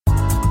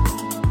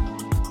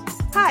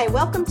Hi,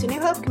 welcome to New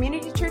Hope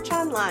Community Church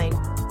Online.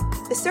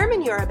 The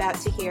sermon you're about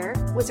to hear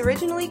was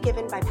originally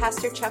given by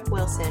Pastor Chuck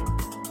Wilson.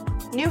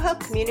 New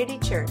Hope Community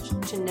Church,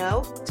 to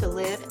know, to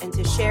live, and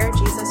to share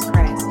Jesus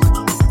Christ.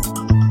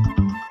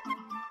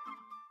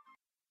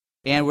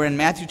 And we're in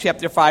Matthew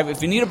chapter 5.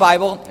 If you need a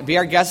Bible, be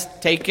our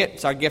guest, take it.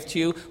 It's our gift to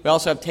you. We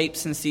also have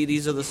tapes and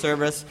CDs of the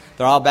service.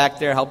 They're all back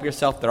there. Help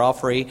yourself. They're all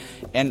free.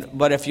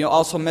 But if you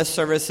also miss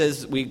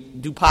services, we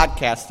do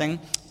podcasting.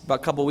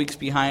 About a couple weeks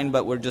behind,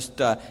 but we're just,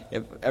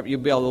 if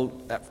you'll be able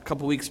to, a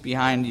couple weeks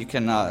behind, you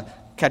can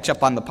catch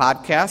up on the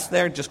podcast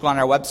there. Just go on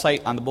our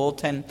website, on the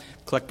bulletin,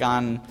 click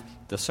on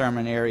the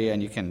sermon area,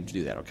 and you can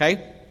do that,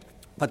 okay?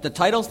 But the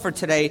title for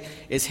today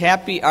is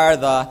Happy Are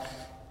the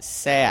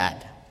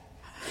Sad.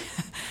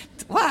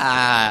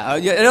 Wow,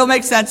 it'll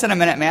make sense in a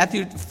minute.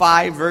 Matthew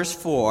 5, verse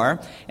 4.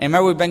 And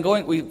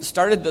remember, we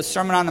started the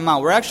Sermon on the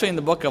Mount. We're actually in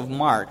the book of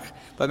Mark.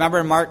 But remember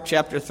in Mark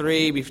chapter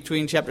 3,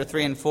 between chapter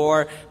 3 and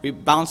 4, we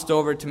bounced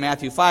over to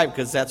Matthew 5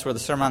 because that's where the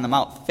Sermon on the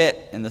Mount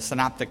fit in the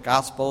Synoptic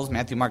Gospels,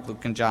 Matthew, Mark,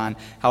 Luke, and John,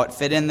 how it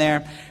fit in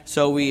there.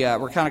 So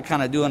we're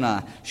kind of doing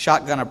a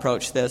shotgun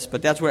approach to this,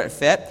 but that's where it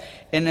fit.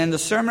 And in the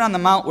Sermon on the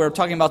Mount, we're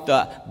talking about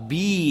the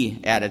be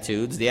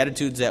attitudes, the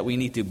attitudes that we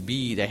need to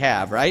be to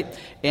have, right?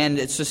 And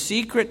it's the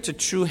secret to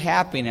true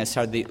happiness,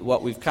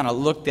 what we've kind of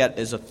looked at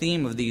as a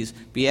theme of these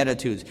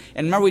beatitudes.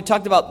 And remember, we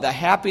talked about the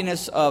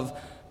happiness of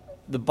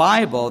the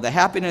Bible, the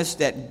happiness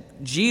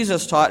that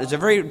Jesus taught is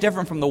very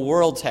different from the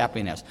world's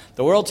happiness.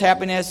 The world's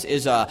happiness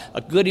is a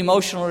good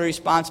emotional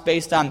response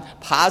based on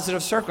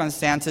positive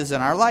circumstances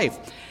in our life.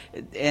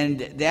 And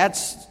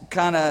that's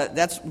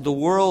the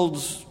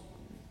world's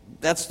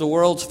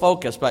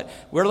focus. But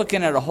we're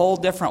looking at a whole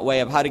different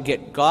way of how to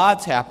get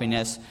God's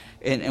happiness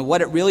and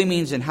what it really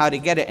means and how to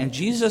get it. And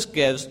Jesus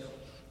gives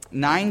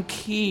 9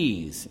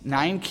 keys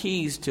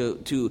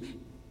to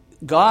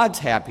God's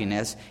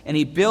happiness, and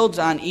he builds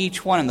on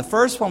each one. And the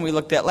first one we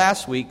looked at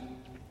last week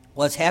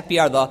was happy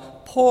are the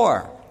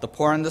poor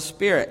in the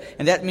spirit.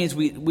 And that means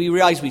we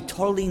realize we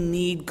totally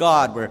need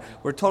God.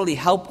 We're totally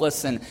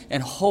helpless and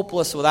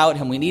hopeless without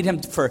him. We need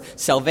him for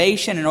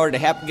salvation in order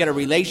to get a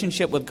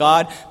relationship with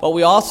God, but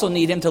we also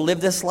need him to live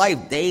this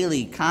life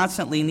daily,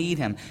 constantly need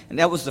him. And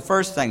that was the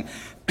first thing.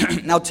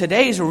 Now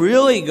today's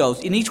really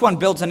goes, and each one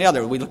builds on the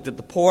other. We looked at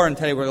the poor, and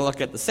today we're going to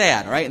look at the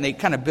sad, right? And they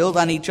kind of build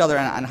on each other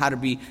on how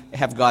to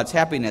have God's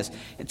happiness.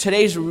 And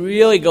today's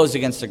really goes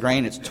against the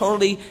grain. It's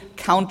totally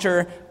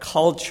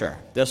counterculture,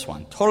 this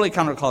one. Totally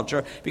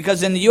counterculture.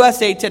 Because in the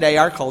USA today,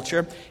 our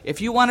culture,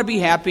 if you want to be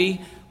happy,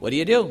 what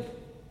do?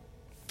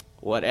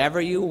 Whatever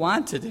you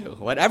want to do.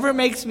 Whatever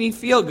makes me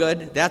feel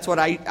good, that's what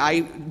I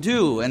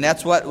do. And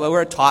that's what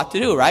we're taught to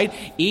do, right?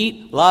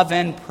 Eat, love,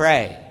 and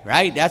pray,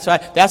 right? That's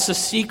the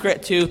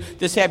secret to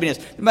this happiness.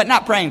 But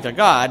not praying to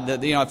God.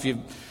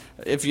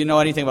 If you know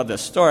anything about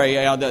this story,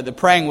 the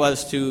praying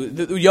was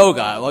to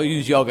yoga. We'll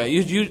use yoga.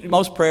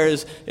 Most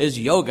prayers is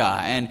yoga,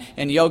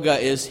 and yoga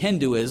is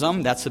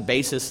Hinduism. That's the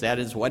basis. That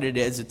is what it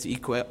is. It's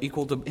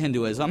equal to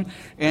Hinduism.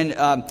 And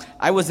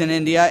I was in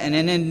India, and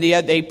in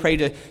India they pray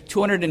to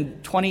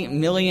 220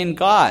 million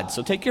gods.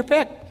 So take your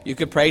pick. You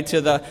could pray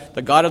to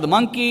the god of the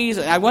monkeys.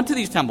 I went to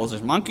these temples.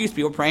 There's monkeys,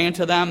 people praying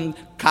to them.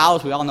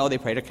 Cows, we all know they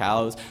pray to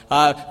cows.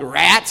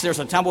 Rats, there's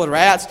a temple with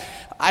rats.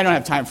 I don't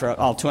have time for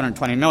all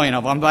 220 million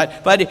of them,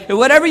 but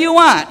whatever you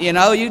want,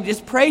 you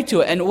just pray to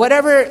it. And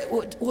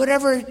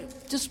whatever,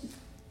 just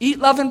eat,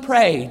 love, and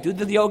pray. Do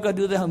the yoga,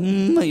 do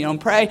the,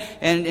 pray,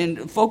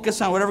 and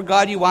focus on whatever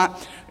God you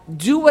want.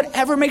 Do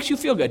whatever makes you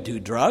feel good. Do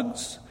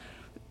drugs.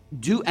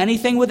 Do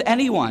anything with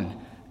anyone.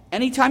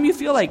 Anytime you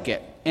feel like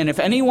it. And if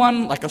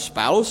anyone, like a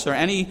spouse or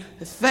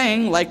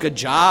anything, like a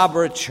job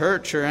or a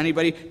church or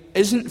anybody,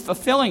 isn't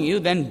fulfilling you,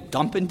 then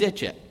dump and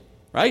ditch it.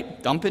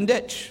 Right? Dump and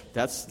ditch.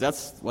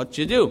 That's what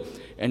you do.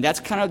 And that's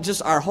kind of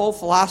just our whole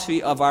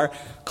philosophy of our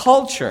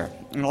culture.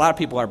 And a lot of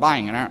people are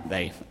buying it, aren't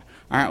they?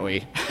 Aren't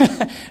we?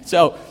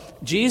 So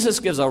Jesus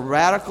gives a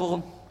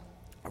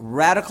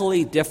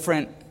radically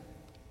different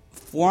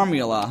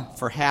formula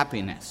for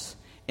happiness.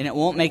 And it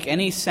won't make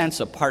any sense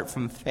apart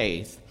from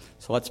faith.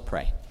 So let's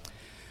pray.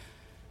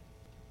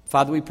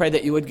 Father, we pray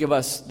that you would give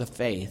us the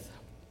faith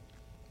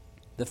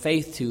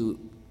to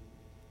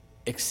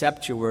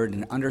accept your word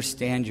and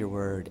understand your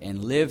word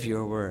and live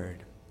your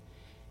word.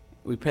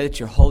 We pray that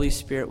your Holy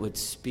Spirit would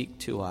speak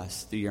to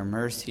us through your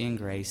mercy and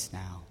grace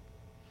now.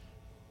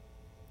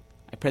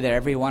 I pray that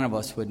every one of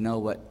us would know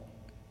what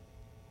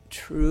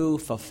true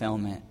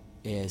fulfillment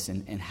is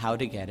and how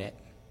to get it.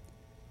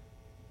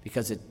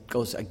 Because it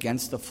goes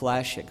against the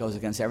flesh, it goes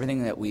against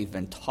everything that we've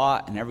been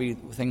taught and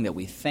everything that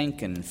we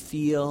think and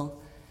feel.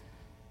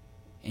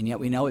 And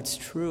yet we know it's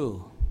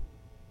true.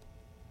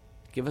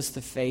 Give us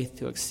the faith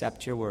to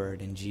accept your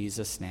word in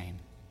Jesus' name.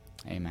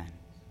 Amen.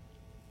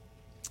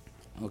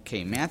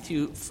 Okay,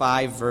 Matthew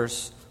 5,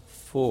 verse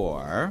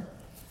 4.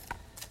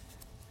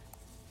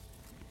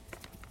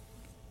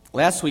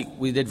 Last week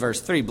we did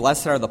verse 3.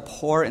 Blessed are the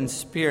poor in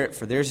spirit,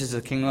 for theirs is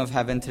the kingdom of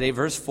heaven. Today,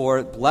 verse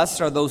 4.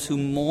 Blessed are those who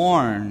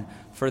mourn,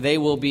 for they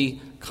will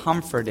be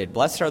comforted.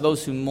 Blessed are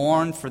those who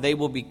mourn, for they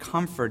will be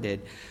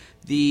comforted.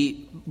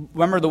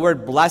 Remember the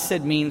word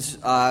blessed means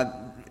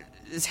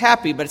is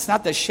happy, but it's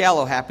not the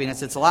shallow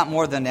happiness. It's a lot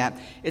more than that.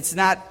 It's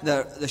not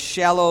the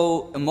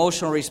shallow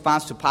emotional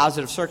response to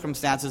positive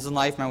circumstances in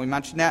life. Remember we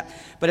mentioned that?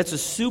 But it's a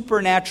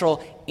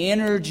supernatural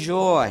inner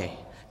joy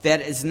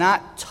that is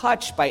not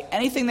touched by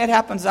anything that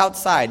happens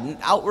outside.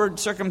 Outward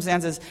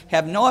circumstances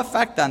have no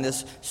effect on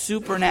this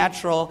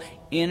supernatural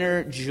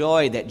inner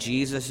joy that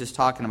Jesus is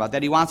talking about,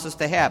 that he wants us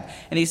to have.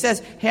 And he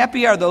says,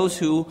 happy are those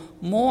who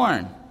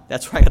mourn.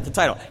 That's why I got the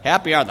title.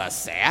 Happy are the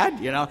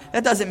sad?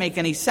 That doesn't make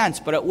any sense,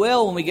 but it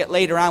will when we get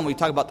later on, when we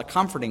talk about the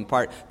comforting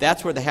part.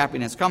 That's where the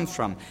happiness comes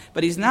from.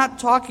 But he's not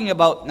talking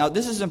about, now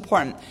this is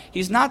important,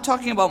 he's not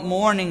talking about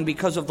mourning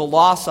because of the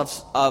loss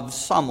of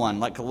someone,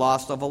 like the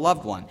loss of a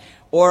loved one,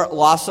 or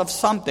loss of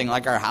something,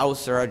 like our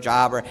house or our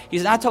job.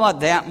 He's not talking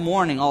about that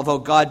mourning, although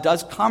God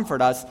does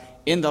comfort us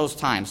in those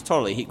times,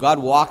 totally. God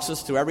walks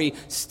us through every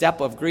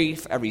step of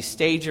grief, every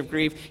stage of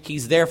grief.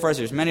 He's there for us.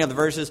 There's many other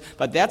verses,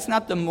 but that's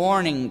not the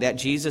mourning that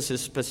Jesus is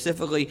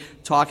specifically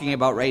talking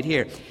about right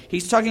here.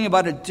 He's talking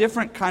about a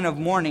different kind of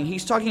mourning.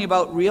 He's talking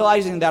about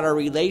realizing that our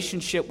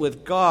relationship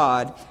with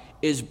God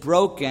is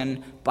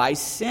broken by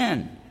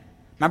sin.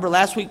 Remember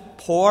last week,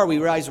 poor, we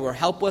realized we're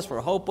helpless,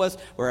 we're hopeless,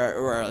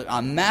 we're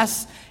a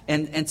mess.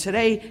 And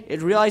today,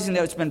 it's realizing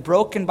that it's been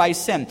broken by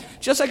sin.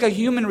 Just like a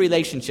human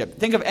relationship.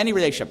 Think of any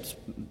relationships.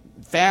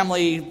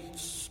 Family,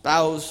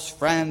 spouse,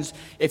 friends.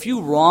 If you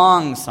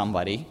wrong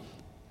somebody,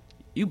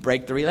 you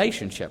break the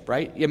relationship,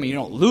 right? I mean, you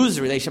don't lose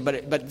the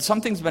relationship, but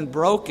something's been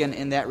broken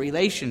in that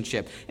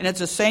relationship. And it's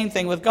the same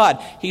thing with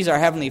God. He's our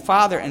Heavenly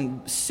Father,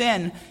 and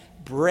sin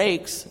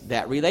breaks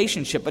that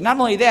relationship. But not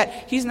only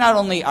that, he's not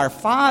only our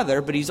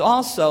Father, but he's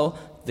also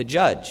the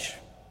judge.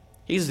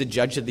 He's the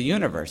judge of the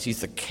universe.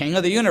 He's the king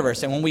of the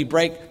universe. And when we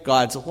break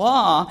God's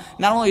law,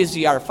 not only is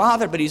he our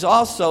Father, but he's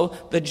also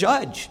the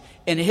judge.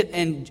 And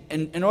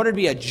in order to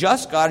be a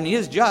just God, and he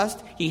is just,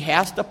 he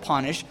has to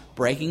punish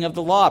breaking of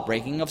the law,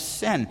 breaking of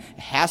sin. It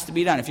has to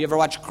be done. If you ever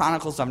watch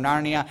Chronicles of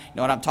Narnia, you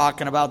know what I'm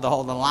talking about, the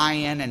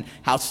lion, and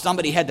how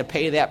somebody had to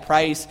pay that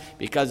price,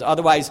 because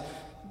otherwise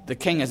the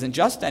king isn't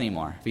just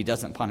anymore if he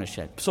doesn't punish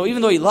it. So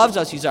even though he loves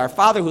us, he's our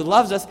Father who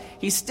loves us,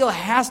 he still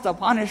has to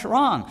punish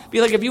wrong. Be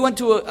like if you went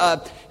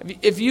to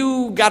if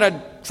you got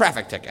a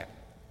traffic ticket,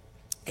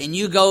 and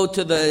you go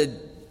to the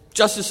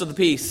Justice of the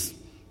Peace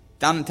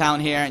down in town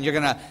here, and you're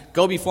going to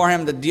go before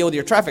him to deal with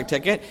your traffic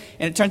ticket,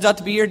 and it turns out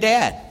to be your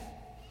dad.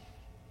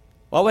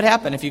 What would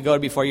happen if you go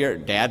before your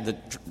dad, the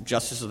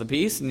Justice of the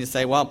Peace, and you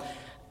say, well,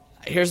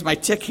 here's my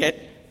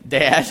ticket,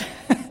 Dad.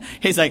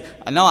 He's like,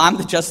 no, I'm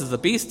the Justice of the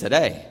Peace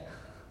today.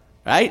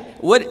 Right?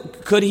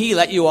 Could he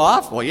let you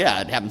off? Well, yeah,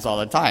 it happens all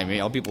the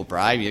time. People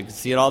bribe, you can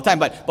see it all the time.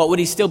 But would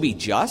he still be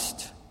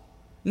just?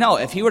 No,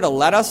 if he were to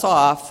let us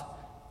off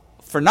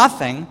for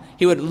nothing,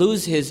 he would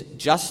lose his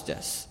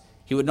justice.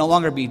 He would no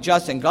longer be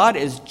just, and God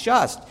is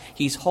just.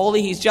 He's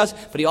holy, he's just,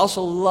 but he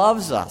also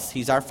loves us.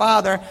 He's our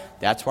Father.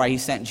 That's why he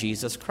sent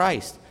Jesus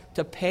Christ,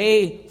 to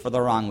pay for the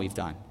wrong we've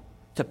done,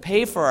 to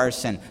pay for our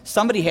sin.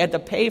 Somebody had to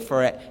pay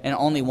for it, and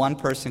only one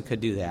person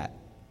could do that.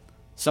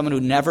 Someone who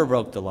never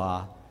broke the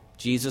law,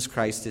 Jesus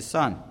Christ, his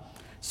Son.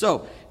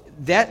 So,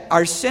 that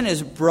our sin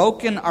has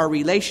broken our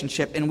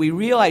relationship, and we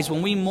realize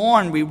when we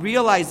mourn, we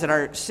realize that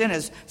our sin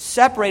has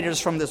separated us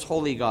from this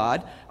holy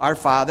God, our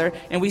Father,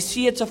 and we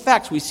see its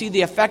effects. We see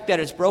the effect that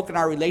it's broken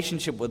our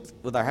relationship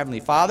with our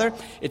Heavenly Father.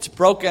 It's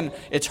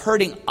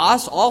hurting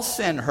us. All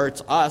sin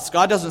hurts us.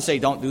 God doesn't say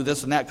don't do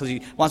this and that because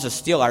he wants to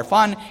steal our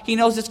fun. He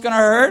knows it's going to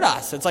hurt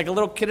us. It's like a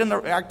little kid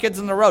our kids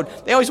in the road.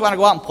 They always want to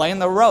go out and play in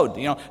the road.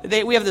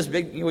 We have this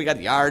big, we got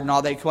the yard and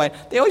all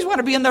that. They always want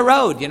to be in the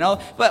road,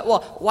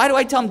 But, why do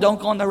I tell them don't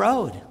go on the road?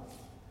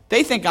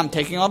 They think I'm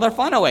taking all their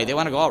fun away. They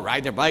want to go out,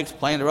 ride their bikes,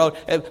 play on the road.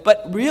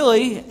 But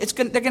really,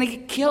 they're going to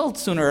get killed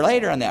sooner or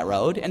later on that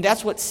road, and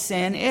that's what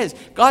sin is.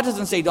 God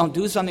doesn't say don't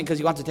do something because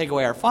he wants to take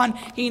away our fun.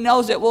 He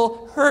knows it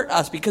will hurt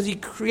us because he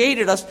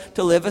created us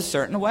to live a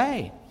certain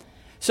way.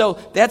 So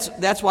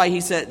that's why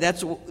he said,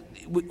 that's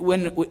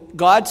when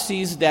God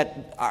sees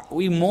that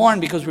we mourn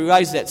because we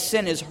realize that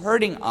sin is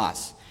hurting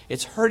us.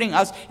 It's hurting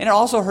us, and it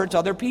also hurts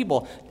other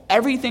people.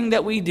 Everything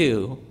that we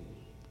do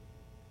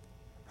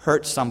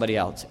hurts somebody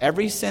else.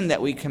 Every sin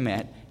that we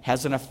commit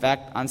has an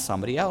effect on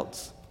somebody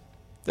else.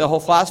 The whole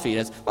philosophy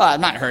is, well, I'm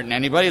not hurting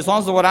anybody. As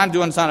long as what I'm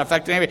doing is not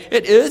affecting anybody.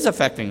 It is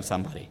affecting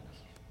somebody.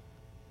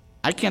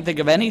 I can't think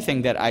of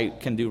anything that I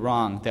can do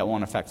wrong that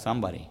won't affect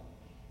somebody.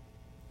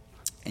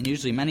 And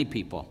usually many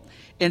people.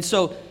 And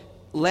so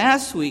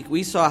last week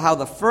we saw how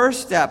the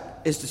first step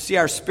is to see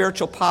our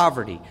spiritual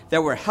poverty,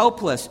 that we're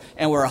helpless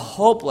and we're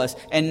hopeless.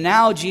 And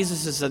now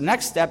the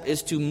next step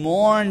is to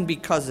mourn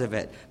because of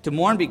it. To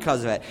mourn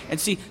because of it. And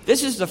see,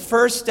 this is the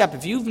first step.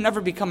 If you've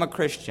never become a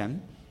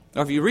Christian,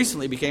 or if you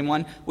recently became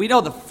one, we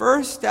know the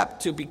first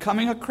step to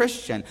becoming a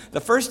Christian, the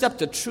first step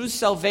to true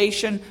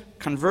salvation,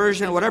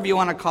 conversion, whatever you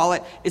want to call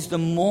it, is to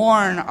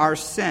mourn our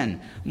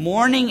sin.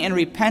 Mourning and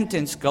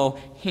repentance go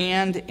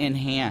hand in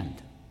hand.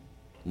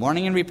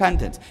 Mourning and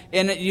repentance.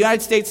 In the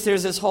United States,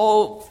 there's this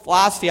whole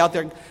philosophy out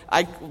there.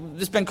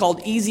 It's been called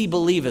easy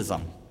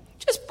believism.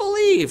 Just believe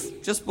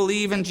believe. Just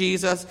believe in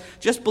Jesus.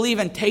 Just believe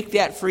and take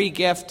that free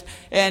gift.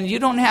 And you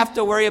don't have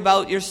to worry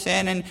about your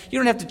sin, and you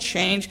don't have to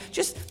change.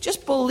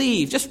 Just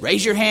believe. Just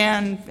raise your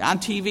hand on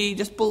TV.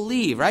 Just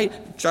believe, right?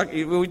 Chuck,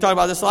 we talk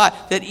about this a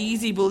lot, that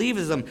easy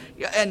believism.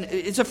 And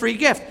it's a free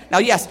gift. Now,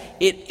 yes,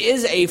 it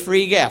is a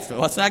free gift.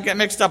 Let's not get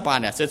mixed up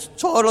on this. It's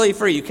totally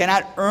free. You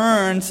cannot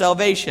earn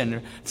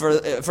salvation.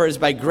 For it's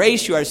by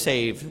grace you are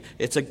saved.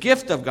 It's a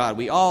gift of God.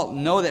 We all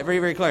know that very,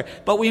 very clear.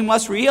 But we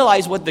must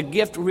realize what the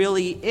gift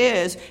really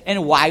is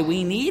and why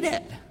we need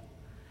it.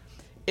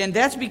 And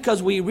that's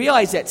because we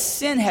realize that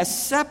sin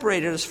has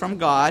separated us from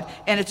God,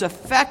 and its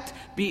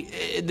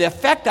the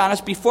effect on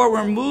us before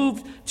we're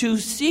moved to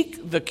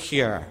seek the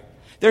cure.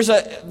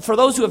 For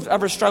those who have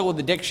ever struggled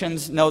with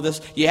addictions know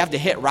this, you have to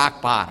hit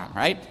rock bottom,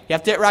 right? You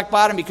have to hit rock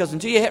bottom, because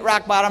until you hit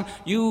rock bottom,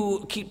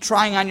 you keep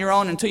trying on your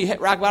own until you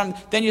hit rock bottom.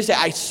 Then you say,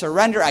 I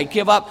surrender, I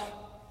give up,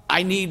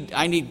 I need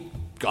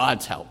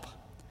God's help.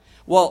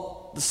 Well,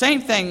 the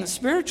same thing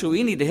spiritually.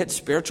 We need to hit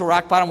spiritual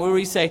rock bottom where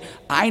we say,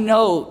 I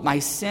know my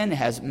sin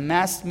has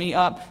messed me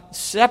up,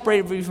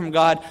 separated me from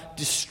God,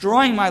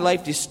 destroying my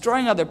life,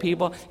 destroying other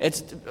people.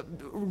 It's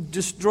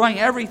destroying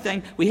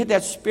everything. We hit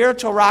that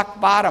spiritual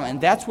rock bottom,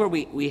 and that's where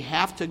we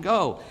have to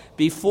go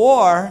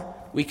before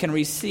we can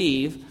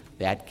receive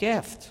that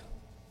gift.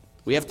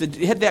 We have to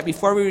hit that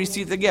before we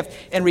receive the gift.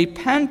 And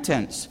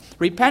repentance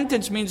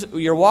means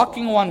you're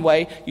walking one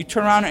way, you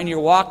turn around and you're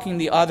walking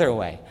the other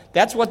way.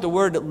 That's what the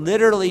word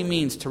literally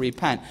means, to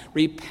repent.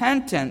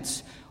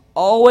 Repentance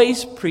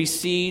always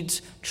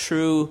precedes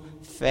true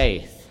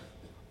faith.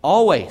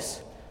 Always.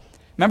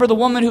 Remember the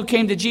woman who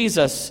came to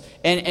Jesus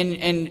and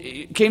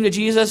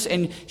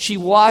she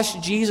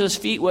washed Jesus'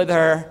 feet with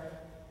her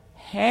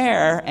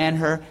hair and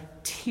her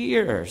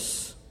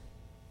tears.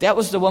 That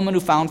was the woman who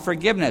found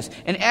forgiveness.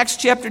 In Acts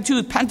chapter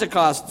 2,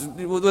 Pentecost,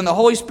 when the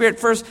Holy Spirit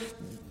first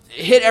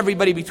hit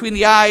everybody between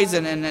the eyes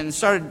and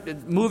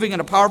started moving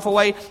in a powerful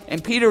way,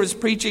 and Peter was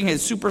preaching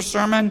his super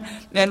sermon.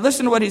 And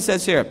listen to what he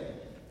says here.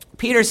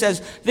 Peter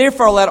says,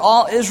 therefore let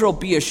all Israel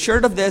be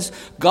assured of this,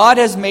 God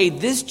has made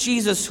this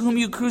Jesus whom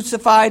you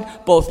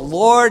crucified both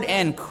Lord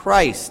and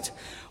Christ.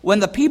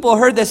 When the people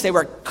heard this, they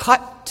were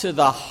cut to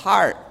the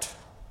heart.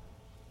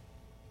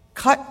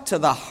 Cut to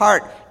the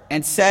heart,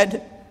 and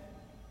said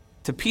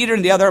to Peter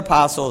and the other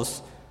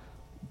apostles,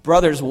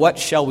 brothers, what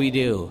shall we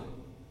do?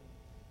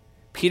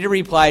 Peter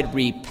replied,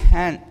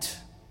 repent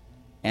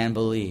and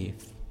believe.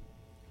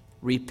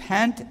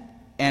 Repent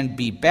and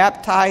be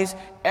baptized,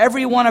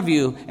 every one of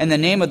you, in the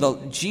name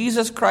of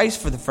Jesus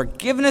Christ for the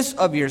forgiveness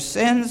of your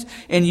sins,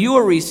 and you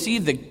will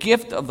receive the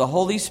gift of the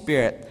Holy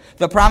Spirit.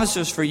 The promise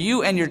is for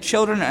you and your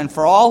children and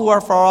for all who are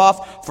far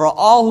off, for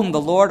all whom the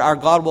Lord our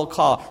God will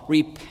call.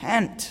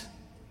 Repent.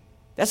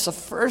 That's the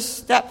first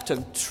step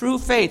to true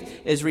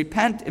faith, is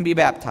repent and be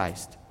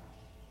baptized.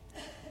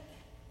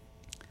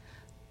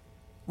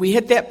 We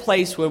hit that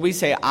place where we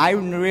say, I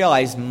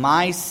realize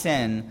my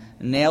sin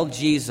nailed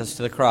Jesus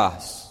to the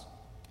cross.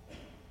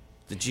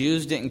 The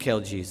Jews didn't kill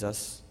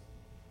Jesus.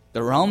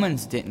 The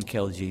Romans didn't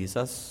kill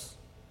Jesus.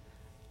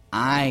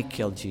 I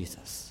killed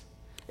Jesus.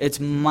 It's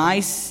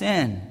my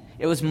sin.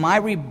 It was my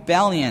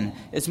rebellion.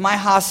 It's my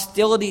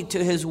hostility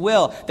to His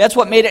will. That's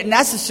what made it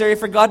necessary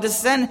for God to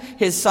send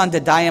His Son to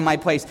die in my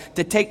place,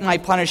 to take my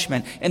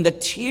punishment. And the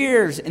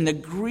tears and the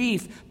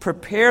grief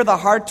prepare the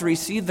heart to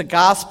receive the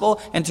gospel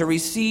and to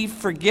receive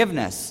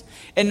forgiveness.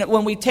 And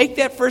when we take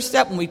that first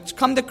step, when we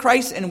come to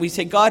Christ and we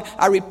say, God,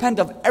 I repent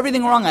of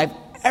everything wrong I've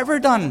ever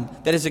done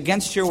that is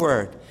against your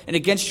word and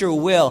against your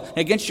will and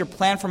against your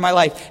plan for my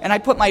life. And I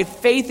put my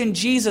faith in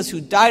Jesus, who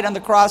died on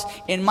the cross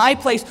in my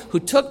place, who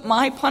took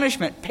my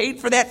punishment, paid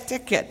for that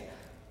ticket,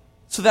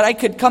 so that I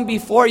could come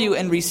before you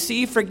and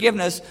receive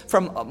forgiveness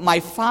from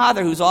my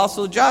Father, who's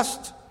also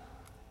just.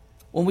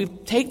 When we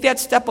take that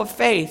step of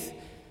faith,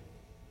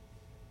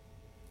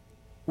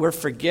 we're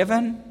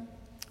forgiven.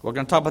 We're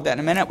going to talk about that in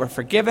a minute. We're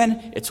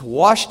forgiven. It's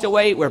washed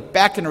away. We're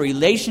back in a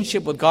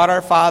relationship with God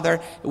our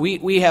Father.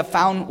 We have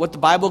found what the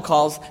Bible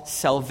calls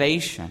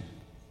salvation.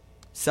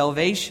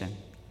 Salvation.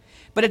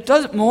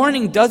 But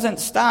mourning doesn't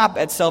stop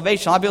at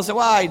salvation. A lot of people say,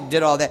 well, I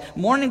did all that.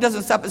 Mourning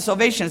doesn't stop at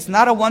salvation. It's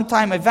not a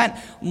one-time event.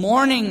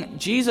 Mourning,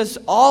 Jesus,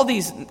 all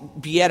these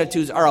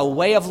Beatitudes are a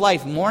way of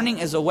life. Mourning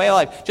is a way of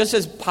life. Just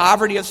as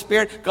poverty of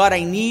spirit, God,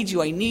 I need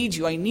you, I need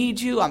you, I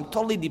need you. I'm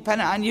totally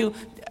dependent on you.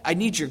 I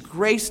need your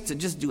grace to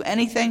just do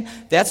anything.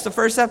 That's the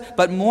first step.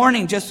 But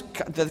mourning,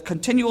 the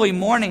continually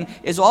mourning,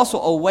 is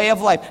also a way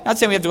of life. Not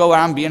saying we have to go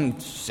around being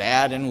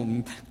sad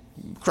and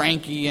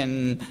cranky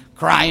and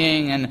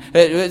crying, and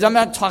I'm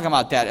not talking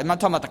about that. I'm not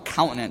talking about the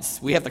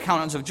countenance. We have the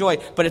countenance of joy,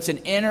 but it's an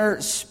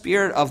inner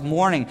spirit of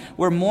mourning.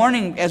 We're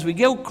mourning as we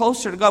get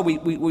closer to God.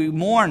 We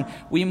mourn.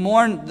 We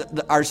mourn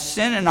our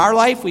sin in our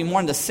life. We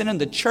mourn the sin in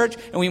the church,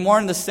 and we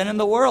mourn the sin in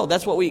the world.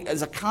 That's what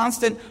is a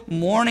constant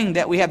mourning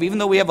that we have. Even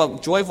though we have a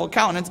joyful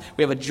countenance,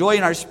 we have a joy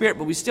in our spirit,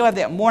 but we still have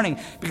that mourning,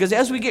 because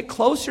as we get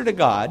closer to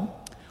God,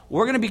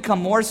 we're going to become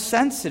more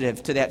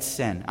sensitive to that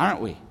sin,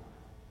 aren't we?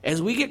 As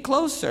we get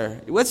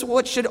closer, what's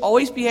what should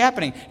always be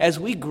happening? As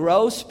we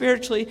grow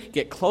spiritually,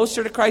 get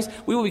closer to Christ,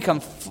 we will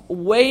become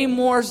way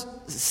more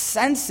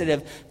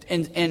sensitive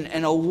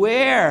and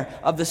aware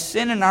of the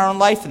sin in our own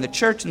life, in the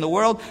church, in the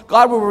world.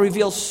 God will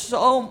reveal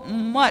so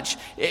much.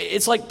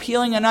 It's like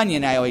peeling an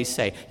onion, I always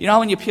say. You know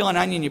when you peel an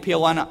onion, you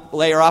peel one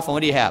layer off, and what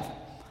do you have?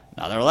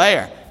 Another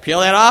layer. Peel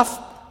that off,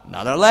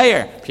 another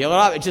layer. Peel it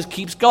off. It just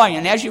keeps going.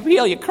 And as you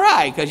peel, you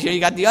cry because you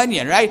got the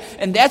onion, right?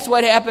 And that's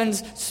what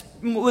happens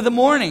with the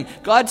morning.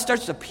 God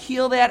starts to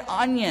peel that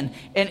onion,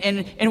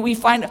 and we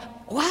find,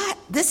 what?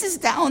 This is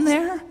down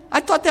there?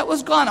 I thought that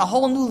was gone. A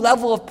whole new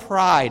level of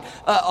pride,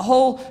 a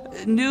whole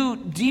new,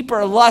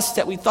 deeper lust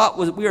that we thought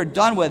we were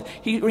done with.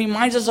 He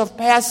reminds us of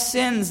past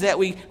sins that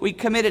we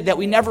committed, that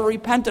we never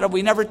repented of,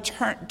 we never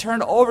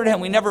turned over to Him,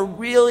 we never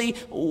really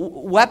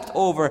wept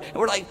over. And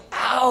we're like,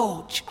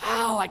 ouch,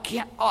 I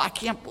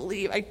can't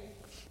believe I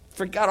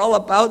forgot all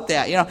about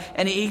that,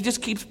 and he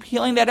just keeps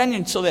peeling that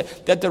onion so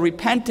that the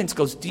repentance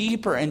goes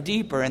deeper and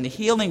deeper and the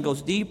healing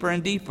goes deeper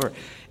and deeper.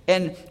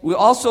 And we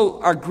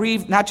also are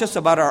grieved not just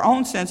about our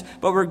own sins,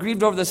 but we're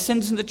grieved over the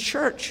sins in the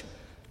church.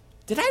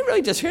 Did I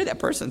really just hear that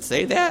person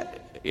say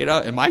that,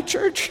 in my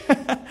church?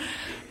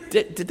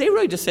 Did they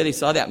really just say they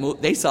saw that movie?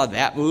 They saw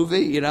that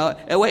movie,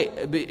 And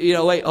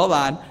wait, hold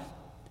on.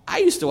 I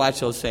used to watch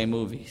those same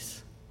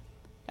movies.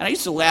 And I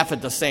used to laugh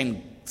at the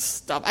same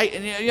stuff.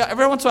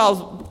 Every once in a while,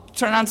 I'll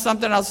turn on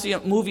something, I'll see a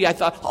movie, I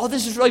thought, oh,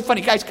 this is really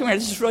funny. Guys, come here,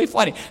 this is really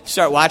funny.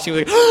 Start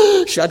watching,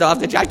 shut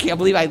off I can't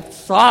believe I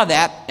saw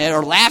that,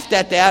 or laughed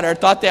at that, or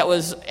thought that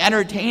was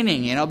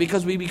entertaining,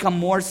 because we become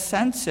more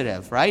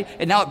sensitive, right?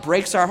 And now it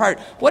breaks our heart.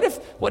 What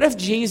if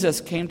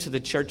Jesus came to the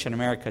church in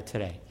America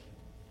today?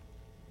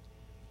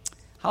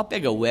 How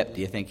big a whip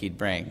do you think he'd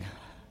bring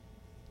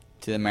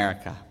to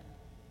America,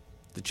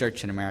 the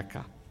church in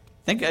America?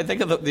 Think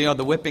of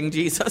the whipping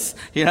Jesus.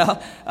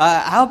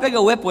 How big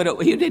a whip would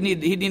it?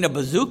 He'd need a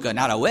bazooka,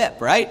 not a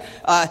whip, right?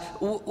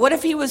 What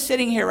if he was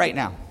sitting here right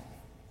now?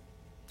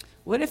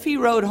 What if he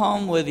rode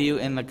home with you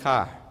in the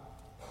car?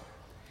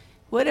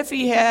 What if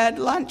he had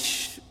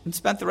lunch and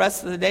spent the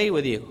rest of the day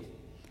with you?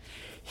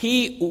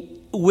 He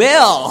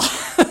will.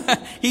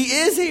 He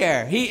is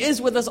here. He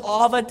is with us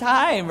all the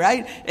time,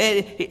 right?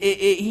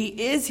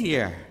 He is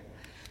here.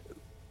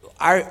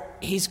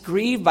 He's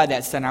grieved by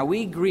that sin. Are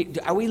we grieved?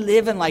 Are we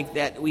living like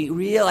that? We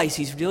realize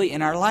He's really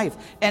in our life.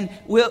 And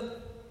we'll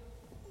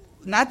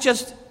not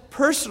just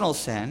personal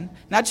sin,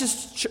 not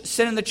just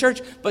sin in the church,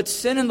 but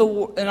sin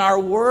in our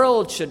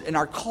world, in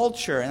our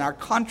culture, in our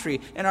country,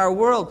 in our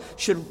world,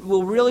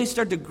 will really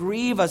start to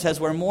grieve us as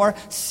we're more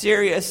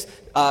serious,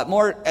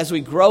 as we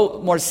grow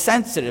more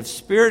sensitive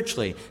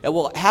spiritually. It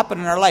will happen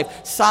in our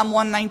life. Psalm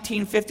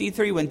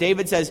 119:53, when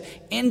David says,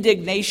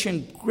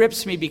 "Indignation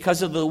grips me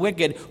because of the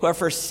wicked who have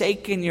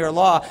forsaken your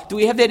law." Do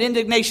we have that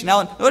indignation?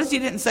 Now, notice he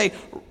didn't say,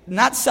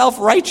 not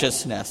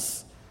self-righteousness.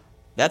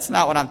 That's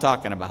not what I'm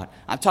talking about.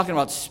 I'm talking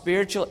about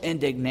spiritual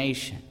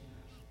indignation.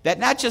 That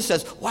not just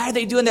says, why are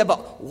they doing that,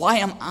 but why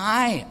am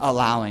I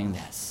allowing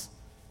this?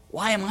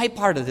 Why am I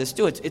part of this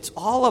too? It's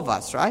all of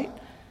us, right?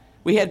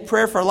 We had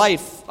Prayer for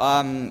Life.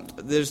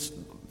 There's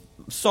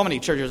so many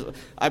churches.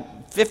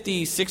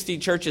 50, 60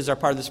 churches are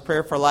part of this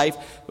Prayer for Life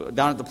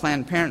down at the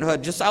Planned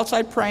Parenthood. Just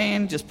outside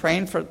praying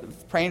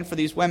for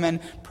these women,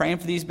 praying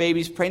for these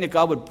babies, praying that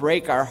God would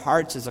break our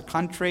hearts as a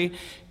country.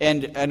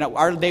 And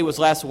our day was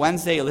last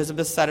Wednesday.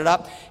 Elizabeth set it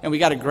up, and we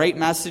got a great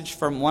message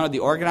from one of the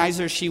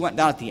organizers. She went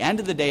down at the end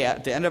of the day,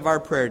 at the end of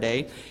our prayer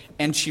day,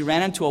 and she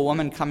ran into a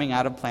woman coming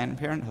out of Planned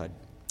Parenthood.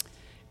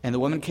 And the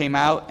woman came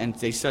out, and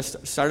they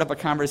started up a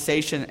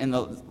conversation. And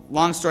the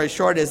long story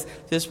short is,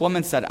 this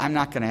woman said, "I'm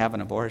not going to have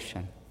an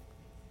abortion.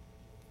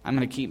 I'm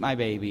going to keep my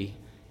baby."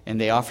 And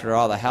they offered her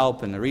all the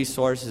help and the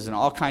resources and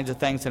all kinds of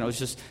things. And it was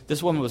just,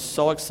 this woman was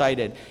so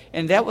excited.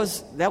 And that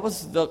was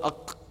the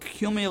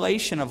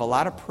accumulation of a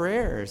lot of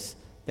prayers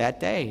that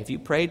day. If you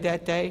prayed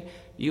that day,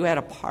 you had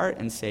a part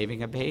in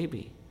saving a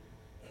baby.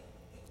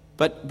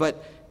 But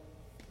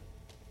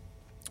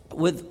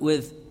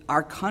with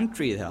our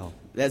country, though,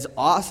 as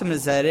awesome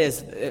as that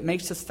is, it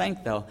makes us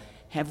think, though,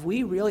 have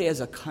we really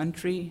as a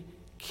country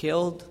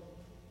killed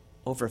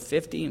over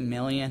 50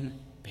 million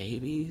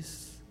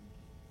babies?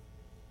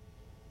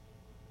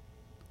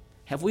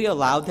 Have we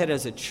allowed that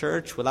as a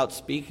church without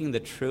speaking the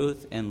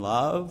truth in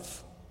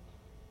love?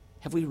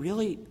 Have we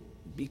really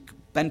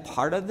been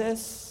part of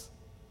this?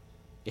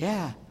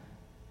 Yeah.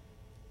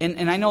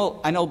 And I know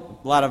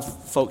a lot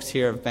of folks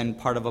here have been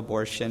part of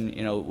abortion,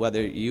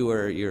 whether you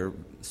or your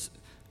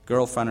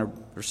girlfriend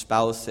or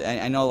spouse.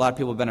 I know a lot of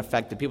people have been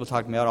affected. People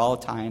talk about it all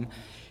the time.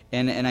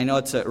 And I know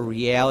it's a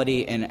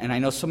reality, and I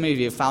know so many of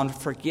you have found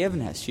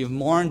forgiveness. You've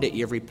mourned it,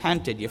 you've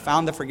repented, you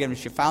found the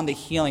forgiveness, you found the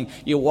healing,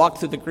 you walked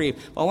through the grief.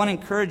 Well, I want to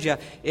encourage you,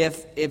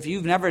 if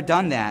you've never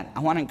done that,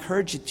 I want to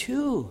encourage you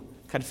to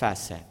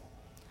confess it,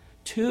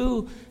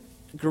 to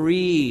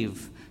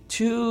grieve,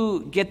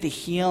 to get the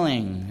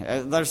healing.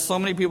 There's so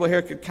many people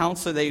here who could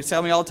counsel. They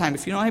tell me all the time,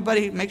 if you know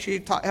anybody, make sure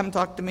you have them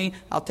talk to me.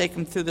 I'll take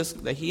them through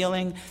the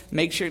healing.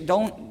 Make sure,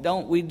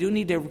 we do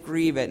need to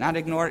grieve it, not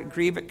ignore it,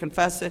 grieve it,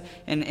 confess it,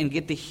 and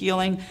get the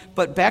healing.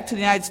 But back to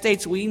the United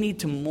States, we need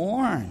to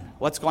mourn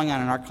what's going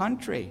on in our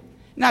country.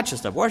 Not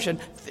just abortion.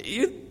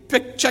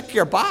 Check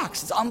your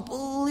box. It's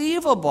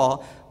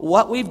unbelievable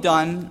what we've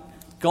done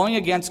going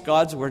against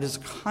God's word as a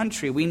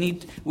country. We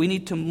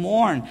need to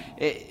mourn.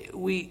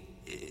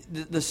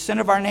 The sin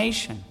of our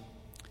nation.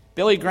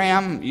 Billy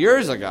Graham,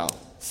 years ago,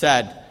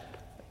 said,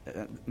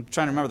 I'm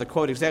trying to remember the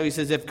quote exactly, he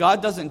says, if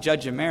God doesn't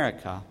judge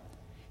America,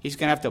 he's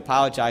going to have to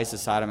apologize to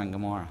Sodom and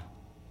Gomorrah.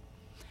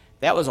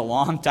 That was a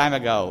long time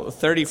ago.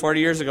 30, 40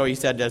 years ago, he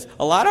said this.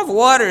 A lot of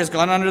water has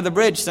gone under the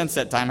bridge since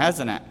that time,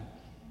 hasn't it?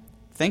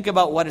 Think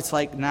about what it's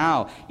like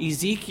now.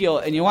 Ezekiel,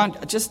 and you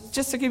want,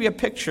 just to give you a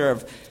picture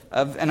of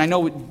and I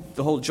know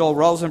the whole Joel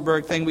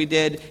Rosenberg thing we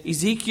did,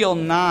 Ezekiel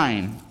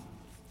 9.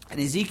 In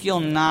Ezekiel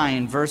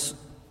 9,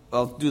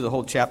 I'll do the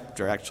whole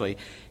chapter actually.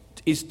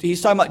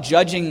 He's talking about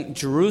judging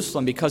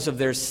Jerusalem because of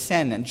their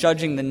sin and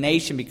judging the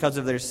nation because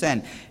of their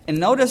sin. And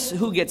notice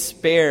who gets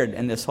spared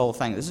in this whole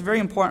thing. This is very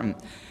important.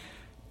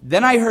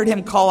 Then I heard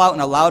him call out in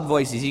a loud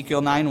voice,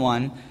 Ezekiel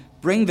 9:1,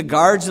 bring the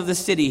guards of the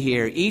city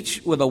here,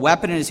 each with a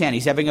weapon in his hand.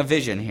 He's having a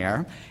vision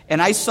here.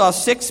 And I saw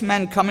 6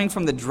 men coming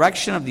from the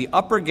direction of the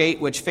upper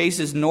gate, which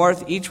faces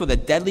north, each with a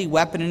deadly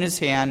weapon in his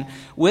hand.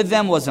 With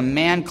them was a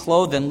man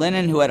clothed in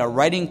linen who had a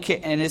writing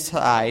kit in his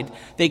side.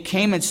 They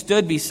came and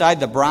stood beside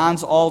the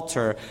bronze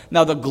altar.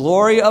 Now the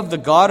glory of the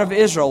God of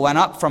Israel went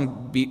up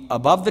from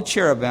above the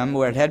cherubim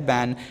where it had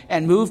been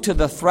and moved to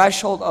the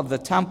threshold of the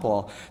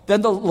temple.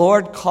 Then the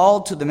Lord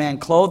called to the man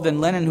clothed in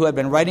linen who had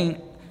the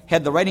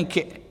writing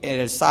kit at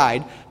his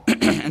side,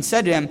 and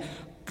said to him,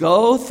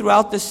 go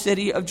throughout the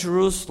city of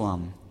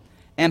Jerusalem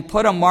and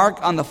put a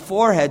mark on the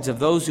foreheads of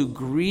those who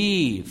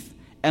grieve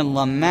and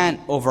lament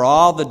over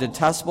all the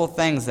detestable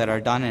things that are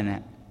done in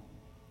it.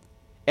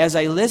 As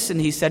I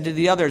listened, he said to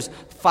the others,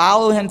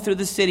 follow him through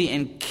the city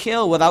and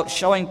kill without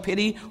showing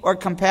pity or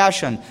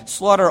compassion.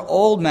 Slaughter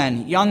old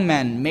men, young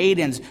men,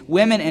 maidens,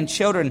 women, and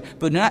children,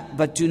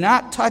 but do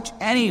not touch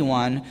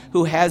anyone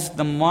who has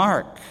the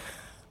mark.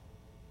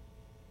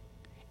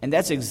 And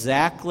that's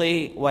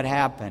exactly what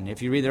happened.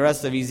 If you read the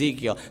rest of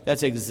Ezekiel,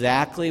 that's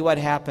exactly what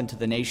happened to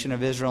the nation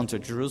of Israel and to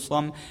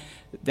Jerusalem.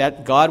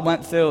 That God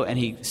went through and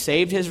he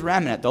saved his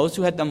remnant, those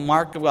who had the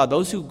mark of God,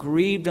 those who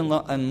grieved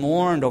and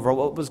mourned over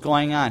what was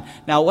going on.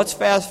 Now let's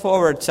fast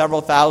forward several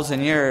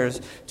thousand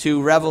years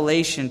to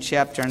Revelation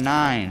chapter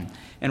 9.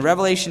 In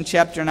Revelation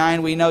chapter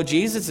 9, we know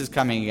Jesus is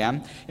coming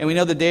again, and we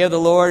know the day of the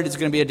Lord is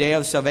going to be a day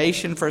of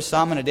salvation for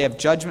some and a day of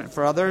judgment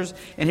for others.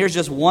 And here's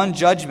just one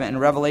judgment in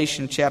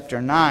Revelation chapter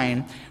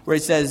 9, where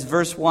it says,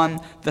 verse 1,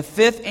 the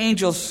 5th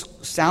angel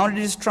sounded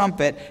his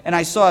trumpet, and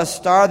I saw a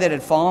star that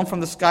had fallen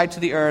from the sky to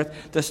the earth.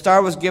 The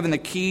star was given the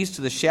keys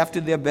to the shaft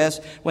of the abyss.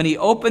 When he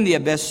opened the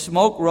abyss,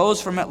 smoke rose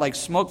from it like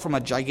smoke from a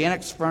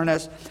gigantic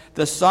furnace.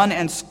 The sun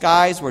and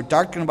skies were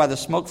darkened by the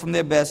smoke from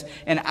the abyss,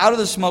 and out of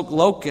the smoke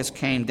locusts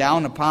came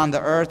down upon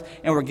the earth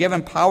and were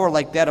given power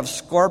like that of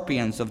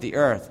scorpions of the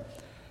earth.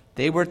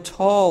 They were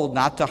told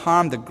not to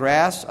harm the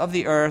grass of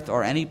the earth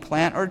or any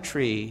plant or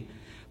tree,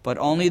 but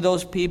only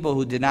those people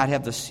who did not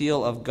have the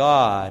seal of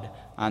God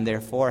on their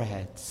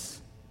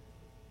foreheads.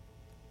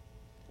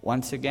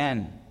 Once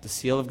again, the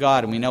seal of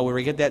God, and we know where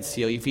we get that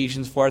seal,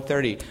 Ephesians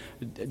 4:30.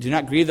 Do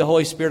not grieve the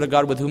Holy Spirit of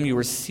God with whom you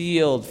were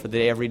sealed for the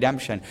day of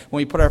redemption.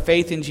 When we put our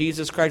faith in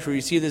Jesus Christ, we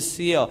receive this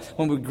seal.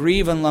 When we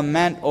grieve and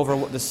lament over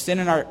the sin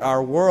in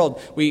our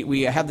world,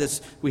 we have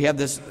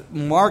this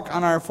mark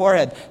on our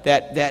forehead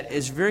that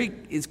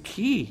is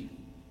key.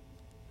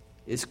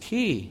 Is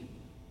key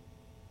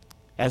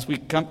as we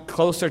come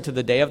closer to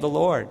the day of the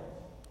Lord.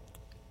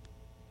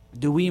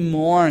 Do we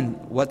mourn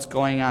what's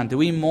going on? Do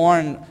we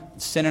mourn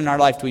sin in our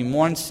life? Do we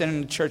mourn sin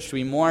in the church? Do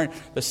we mourn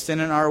the sin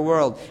in our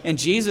world? And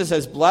Jesus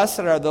says, blessed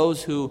are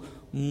those who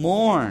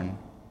mourn.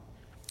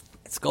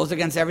 It goes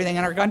against everything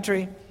in our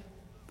country.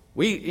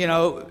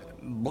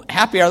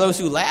 Happy are those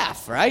who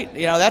laugh, right?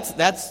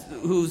 That's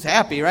who's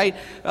happy, right?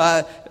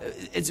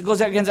 It goes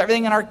against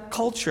everything in our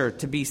culture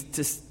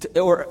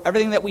or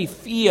everything that we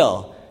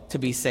feel to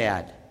be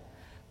sad.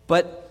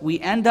 But we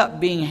end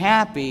up being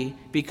happy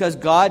because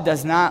God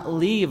does not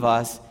leave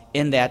us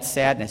in that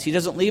sadness. He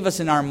doesn't leave us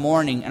in our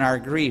mourning and our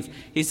grief.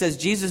 He says,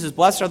 Jesus is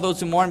blessed are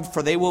those who mourn,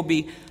 for they will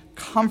be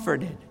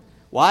comforted.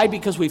 Why?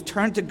 Because we've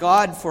turned to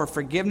God for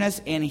forgiveness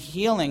and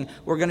healing.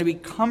 We're going to be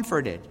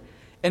comforted.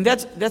 And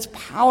that's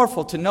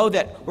powerful to know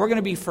that we're going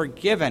to be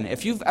forgiven.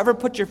 If you've ever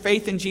put your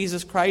faith in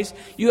Jesus Christ,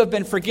 you have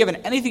been forgiven.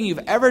 Anything you've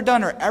ever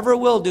done or ever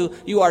will do,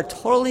 you are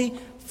totally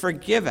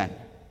forgiven.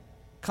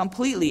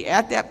 Completely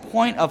at that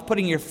point of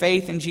putting your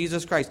faith in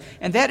Jesus Christ.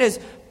 And that is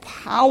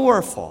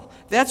powerful.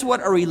 That's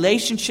what a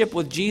relationship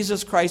with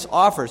Jesus Christ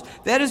offers.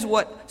 That is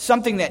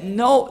something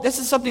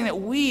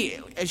that we,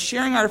 as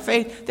sharing our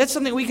faith, that's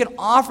something we can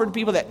offer to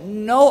people that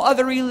no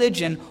other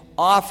religion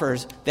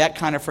offers that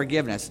kind of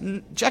forgiveness.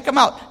 Check them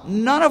out.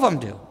 None of them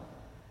do.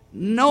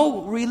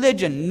 No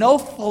religion, no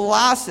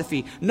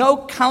philosophy,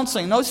 no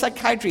counseling, no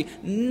psychiatry,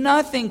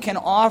 nothing can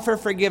offer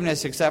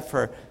forgiveness except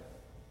for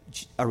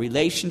a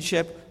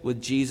relationship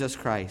with Jesus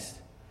Christ.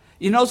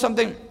 You know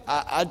something?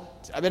 I've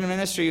been in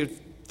ministry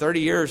 30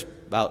 years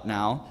about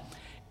now,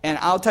 and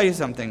I'll tell you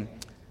something.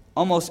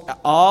 Almost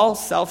all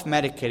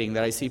self-medicating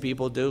that I see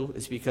people do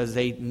is because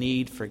they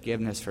need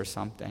forgiveness for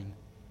something.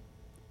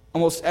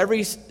 Almost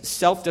every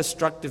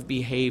self-destructive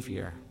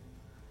behavior,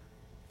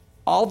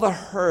 all the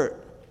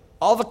hurt,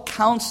 all the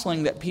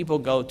counseling that people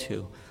go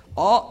to,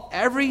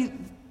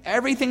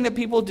 everything that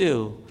people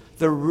do,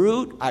 the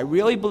root, I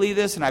really believe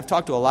this, and I've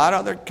talked to a lot of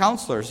other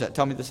counselors that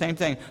tell me the same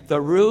thing, the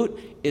root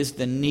is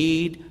the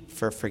need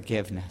for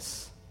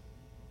forgiveness.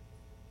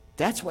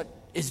 That's what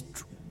is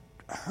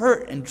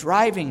hurt and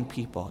driving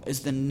people, is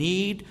the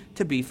need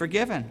to be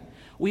forgiven.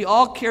 We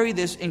all carry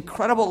this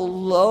incredible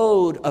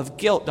load of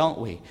guilt, don't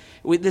we?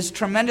 With this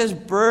tremendous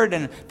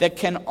burden that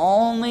can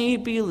only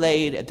be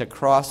laid at the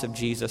cross of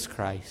Jesus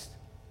Christ.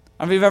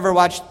 I don't know if you've ever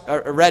watched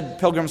or read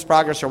Pilgrim's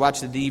Progress or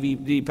watched the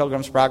DVD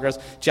Pilgrim's Progress.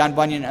 John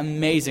Bunyan,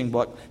 amazing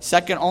book.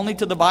 Second only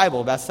to the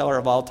Bible, bestseller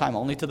of all time,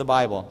 only to the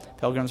Bible,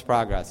 Pilgrim's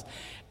Progress.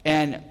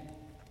 And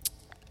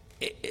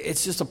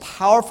it's just a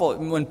powerful,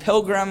 when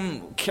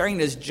Pilgrim carrying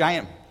this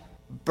giant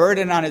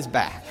burden on his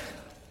back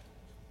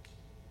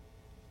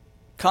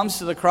comes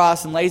to the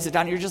cross and lays it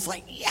down, you're just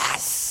like,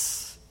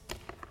 yes,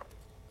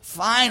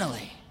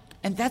 finally.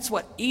 And that's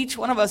what each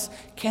one of us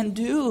can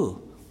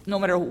do. No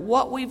matter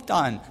what we've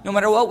done, no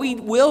matter what we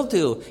will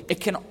do,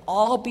 it can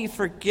all be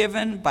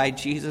forgiven by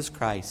Jesus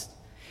Christ.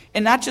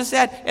 And not just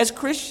that, as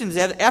Christians,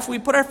 after we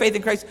put our faith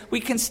in Christ, we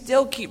can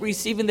still keep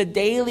receiving the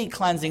daily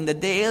cleansing, the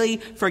daily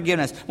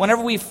forgiveness.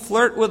 Whenever we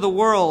flirt with the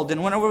world,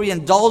 and whenever we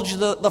indulge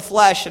the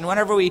flesh, and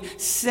whenever we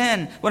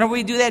sin, whenever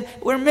we do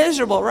that, we're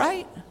miserable,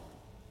 right?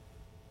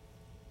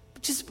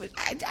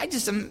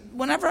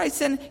 Whenever I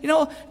sin,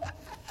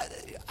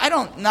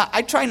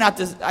 I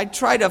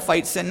try to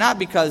fight sin, not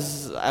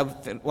because I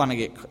don't want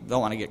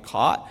to get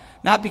caught,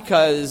 not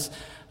because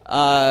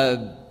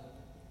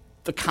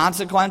the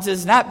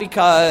consequences, not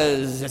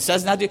because it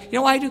says not to. You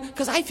know why I do?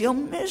 Because I feel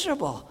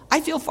miserable. I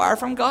feel far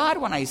from God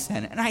when I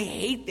sin, and I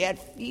hate that.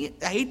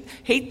 I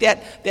hate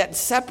that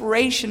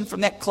separation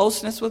from that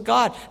closeness with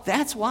God.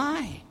 That's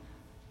why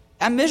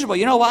I'm miserable.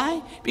 You know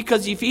why?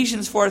 Because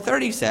Ephesians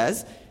 4:30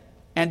 says,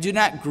 "And do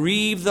not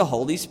grieve the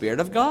Holy Spirit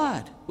of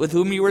God, with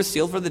whom you were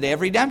sealed for the day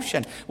of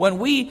redemption." When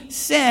we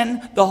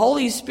sin, the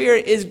Holy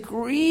Spirit is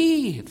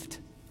grieved.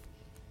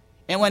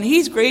 And when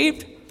He's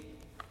grieved,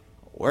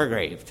 we're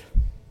grieved.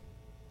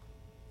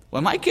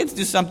 When my kids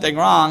do something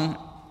wrong,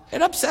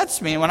 it upsets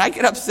me. And when I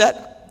get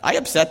upset, I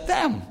upset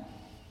them.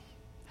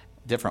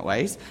 Different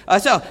ways.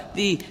 That's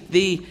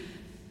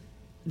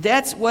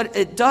what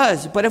it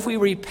does. But if we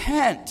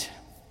repent,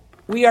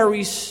 we are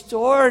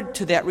restored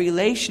to that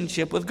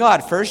relationship with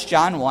God. 1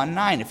 John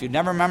 1:9. If you've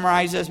never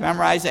memorized this,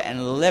 memorize it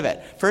and live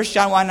it. 1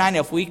 John 1:9.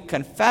 If we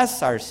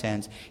confess our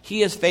sins,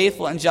 He is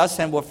faithful and just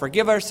and will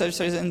forgive our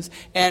sins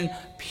and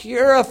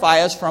purify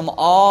us from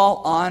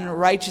all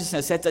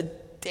unrighteousness. That's a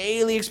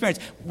daily experience.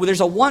 There's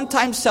a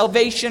one-time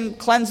salvation,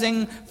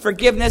 cleansing,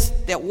 forgiveness.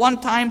 That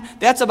one time,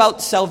 that's about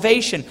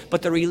salvation.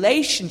 But the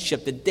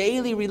relationship, the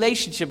daily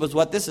relationship is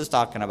what this is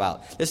talking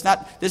about. This is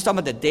talking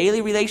about the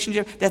daily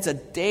relationship. That's a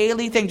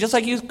daily thing. Just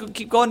like you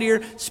keep going to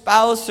your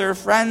spouse or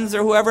friends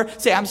or whoever,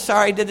 say, I'm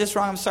sorry I did this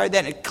wrong, I'm sorry that.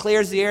 And it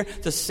clears the air.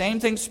 The same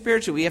thing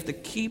spiritually. We have to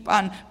keep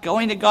on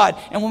going to God.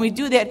 And when we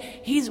do that,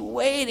 He's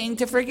waiting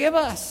to forgive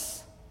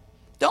us.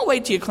 Don't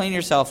wait till you clean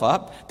yourself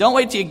up. Don't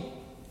wait till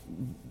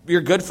you're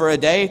good for a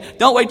day.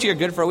 Don't wait till you're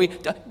good for a week.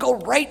 Go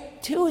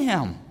right to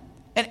Him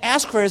and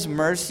ask for His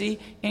mercy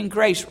and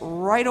grace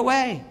right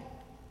away.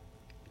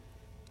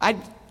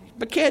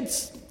 But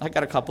kids, I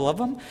got a couple of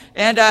them,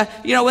 and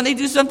when they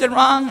do something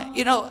wrong,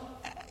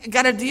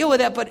 got to deal with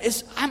that. But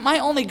my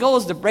only goal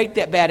is to break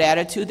that bad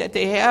attitude that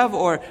they have,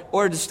 or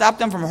to stop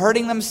them from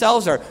hurting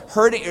themselves, or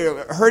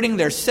hurting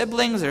their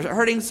siblings, or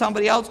hurting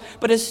somebody else.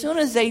 But as soon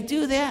as they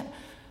do that,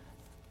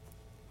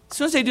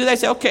 I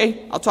say,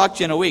 okay, I'll talk to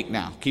you in a week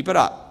now. Keep it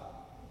up.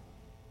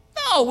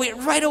 No,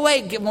 right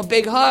away, give them a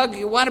big hug.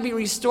 You want to be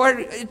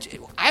restored.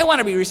 I want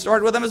to be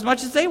restored with them as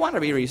much as they want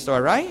to be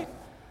restored, right?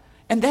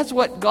 And that's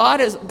what God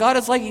is. God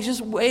is like, He's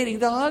just waiting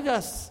to hug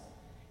us.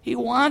 He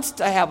wants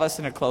to have us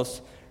in a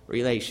close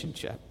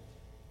relationship.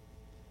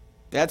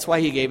 That's why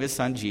He gave His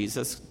Son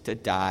Jesus to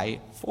die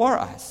for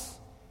us.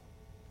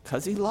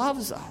 Because He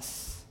loves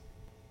us.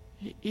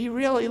 He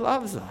really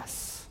loves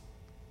us.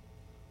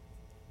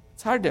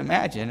 It's hard to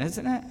imagine,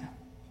 isn't it?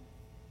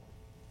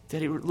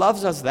 That He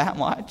loves us that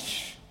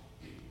much.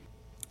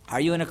 Are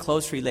you in a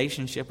close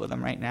relationship with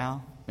Him right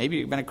now? Maybe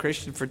you've been a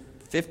Christian for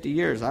 50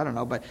 years, I don't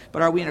know, but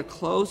are we in a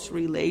close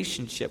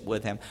relationship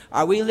with Him?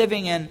 Are we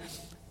living in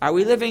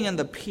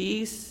the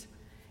peace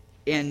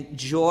and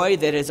joy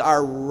that is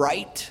our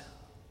right?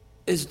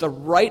 Is the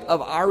right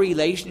of our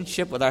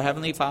relationship with our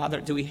Heavenly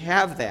Father? Do we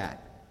have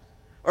that?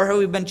 Or have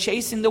we been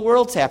chasing the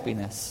world's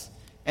happiness?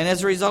 And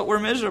as a result, we're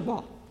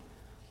miserable.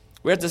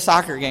 We were at the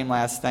soccer game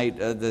last night.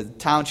 The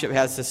township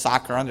has the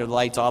soccer under the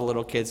lights. All the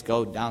little kids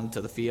go down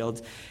to the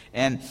fields.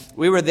 And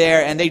we were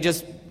there, and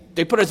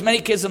they put as many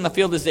kids on the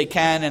field as they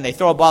can, and they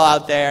throw a ball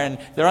out there, and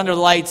they're under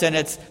the lights, and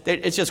it's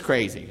just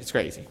crazy. It's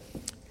crazy.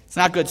 It's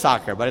not good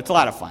soccer, but it's a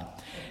lot of fun.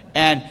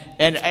 And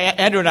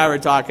Andrew and I were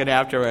talking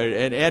afterward,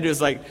 and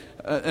Andrew's like,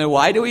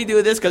 why do we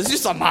do this? Because it's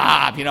just a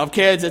mob, of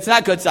kids. It's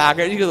not good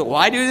soccer. And he goes,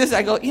 why do this?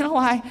 I go, you know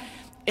why?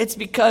 It's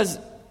because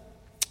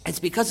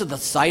of the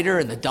cider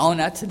and the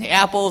donuts and the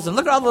apples, and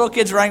look at all the little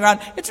kids running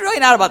around. It's really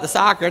not about the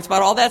soccer. It's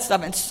about all that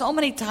stuff. And so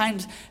many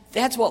times,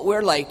 that's what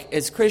we're like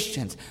as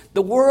Christians.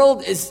 The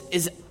world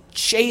is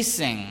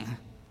chasing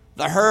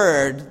the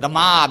herd, the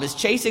mob is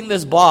chasing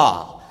this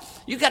ball.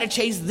 You got to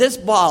chase this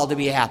ball to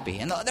be happy.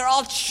 And they're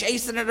all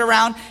chasing it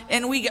around,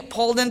 and we get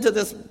pulled into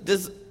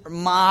this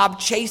mob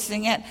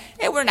chasing it,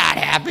 and we're not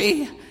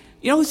happy.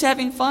 You know who's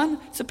having fun?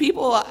 It's the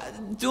people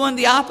doing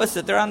the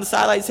opposite. They're on the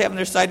sidelines having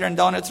their cider and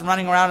donuts and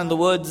running around in the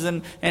woods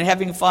and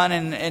having fun.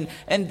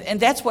 And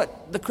that's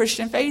what the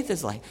Christian faith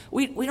is like.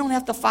 We don't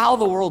have to follow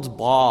the world's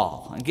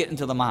ball and get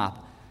into the mob.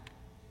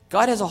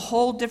 God has a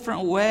whole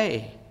different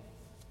way.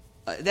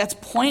 That's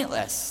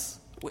pointless.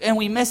 And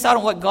we miss out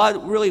on what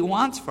God really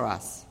wants for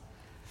us.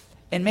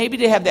 And maybe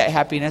to have that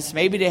happiness,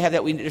 maybe to have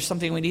that, there's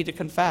something we need to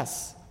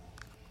confess.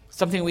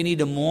 Something we need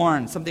to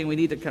mourn, something we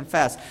need to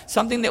confess,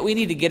 something that we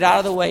need to get out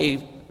of the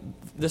way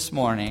this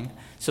morning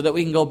so that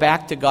we can go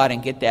back to God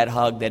and get that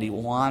hug that He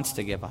wants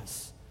to give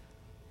us.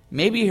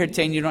 Maybe you're here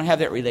saying you don't have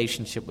that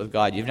relationship with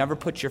God. You've never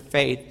put your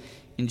faith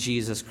in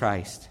Jesus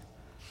Christ.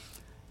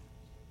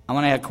 I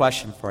want to have a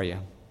question for you.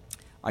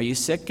 Are you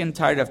sick and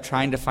tired of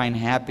trying to find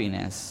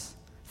happiness,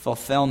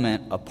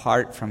 fulfillment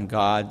apart from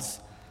God's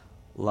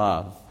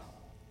love?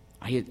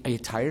 Are you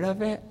tired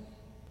of it?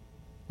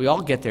 We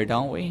all get there,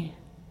 don't we?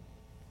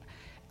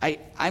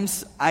 I'm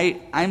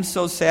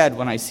so sad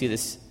when I see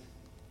this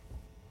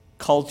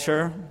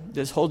culture,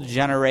 this whole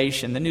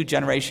generation, the new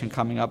generation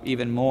coming up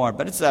even more,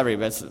 but it's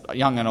everybody, it's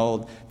young and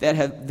old,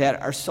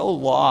 that are so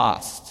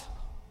lost.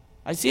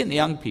 I see it in the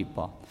young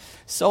people.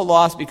 So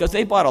lost because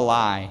they bought a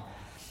lie.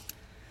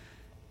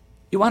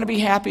 You want to be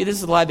happy? This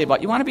is the lie they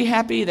bought. You want to be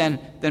happy? Then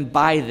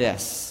buy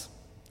this.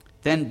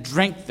 Then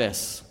drink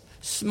this.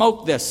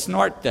 Smoke this.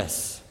 Snort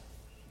this.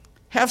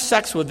 Have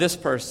sex with this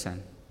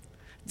person.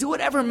 Do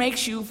whatever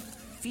makes you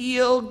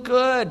feel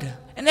good.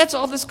 And that's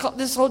all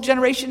this whole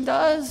generation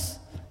does.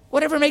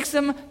 Whatever makes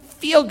them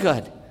feel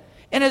good.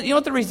 And you know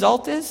what the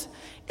result is?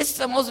 It's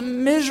the most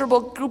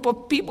miserable group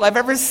of people I've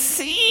ever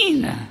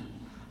seen.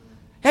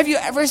 Have you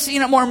ever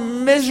seen a more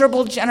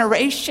miserable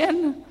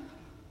generation?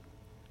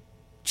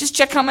 Just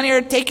check how many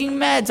are taking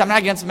meds. I'm not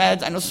against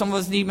meds. I know some of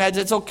us need meds.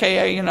 It's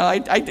okay.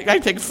 I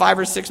take 5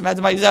 or 6 meds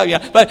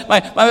myself. But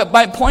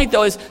my point,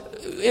 though, is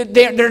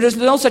there's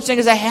no such thing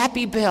as a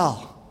happy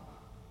pill.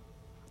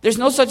 There's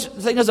no such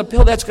thing as a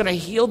pill that's going to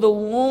heal the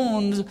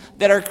wounds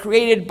that are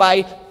created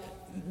by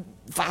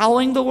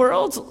following the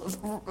world's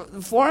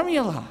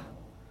formula.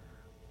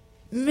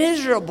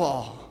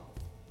 Miserable.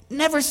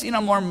 Never seen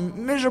a more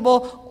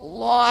miserable,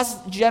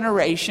 lost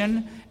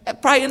generation,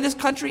 probably in this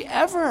country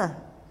ever.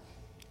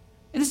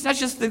 And it's not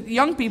just the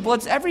young people,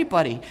 it's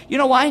everybody. You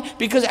know why?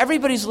 Because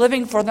everybody's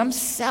living for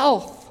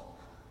themselves.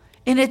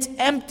 And it's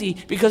empty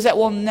because that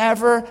will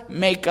never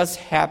make us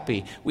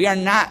happy. We are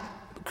not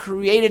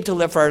created to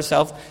live for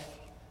ourselves.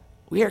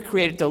 We are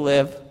created to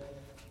live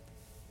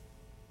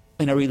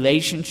in a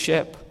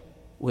relationship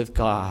with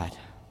God.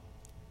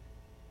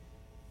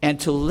 And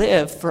to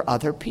live for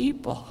other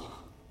people.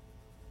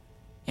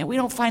 And we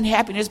don't find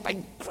happiness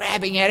by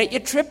grabbing at it. You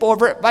trip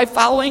over it by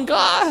following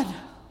God.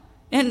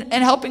 And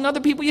helping other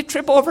people, you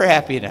trip over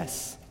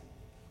happiness.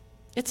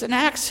 It's an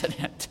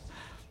accident.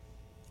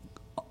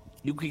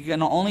 You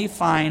can only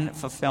find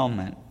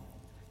fulfillment,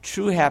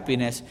 true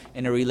happiness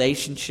in a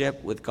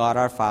relationship with God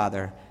our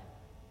Father.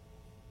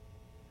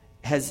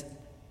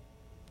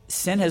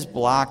 Sin has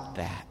blocked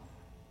that.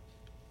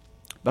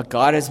 But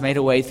God has made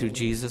a way through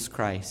Jesus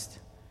Christ.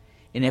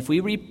 And if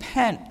we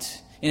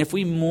repent, and if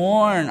we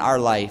mourn our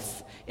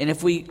life, and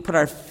if we put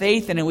our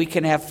faith in it, we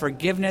can have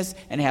forgiveness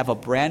and have a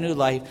brand new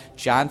life.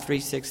 John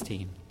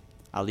 3:16.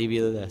 I'll leave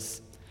you to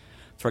this.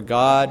 For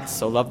God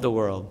so loved the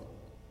world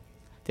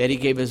that He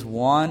gave His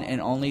one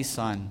and only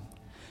Son,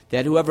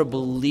 that whoever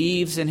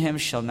believes in Him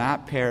shall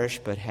not perish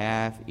but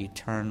have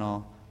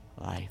eternal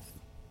life.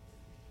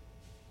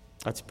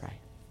 Let's pray.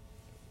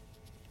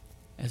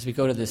 As we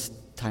go to this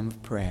time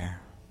of prayer,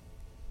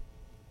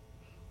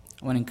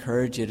 I want to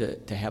encourage you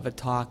to have a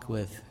talk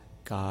with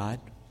God.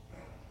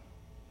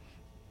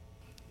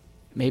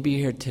 Maybe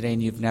you're here today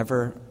and you've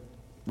never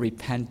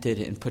repented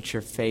and put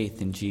your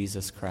faith in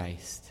Jesus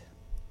Christ.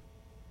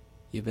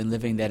 You've been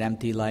living that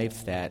empty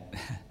life that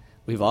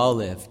we've all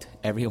lived,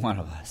 every one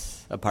of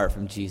us, apart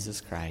from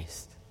Jesus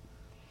Christ.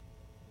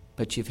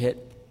 But you've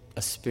hit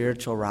a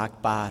spiritual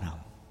rock bottom.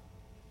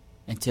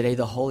 And today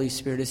the Holy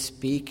Spirit is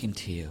speaking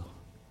to you.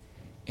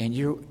 And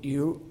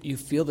you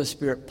feel the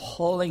Spirit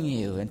pulling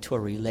you into a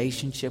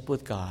relationship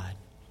with God.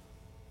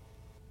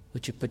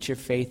 Would you put your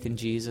faith in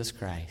Jesus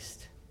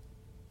Christ?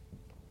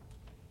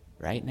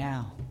 right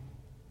now,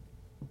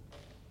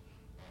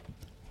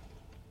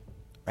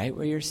 right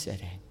where you're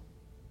sitting.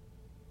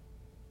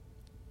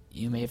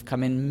 You may have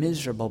come in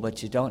miserable,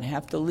 but you don't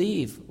have to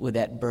leave with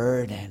that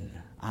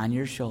burden on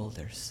your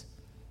shoulders.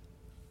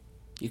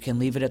 You can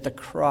leave it at the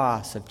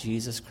cross of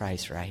Jesus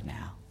Christ right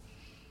now.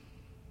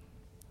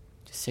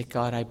 Just say,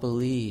 God, I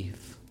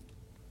believe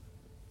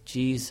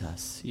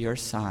Jesus, your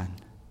Son,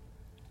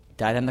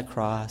 died on the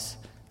cross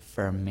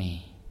for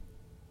me.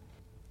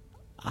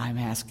 I'm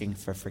asking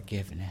for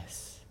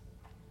forgiveness.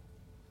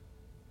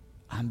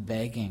 I'm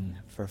begging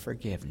for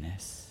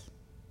forgiveness.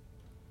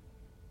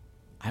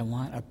 I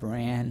want a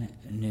brand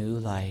new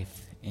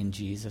life in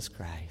Jesus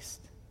Christ.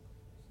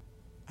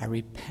 I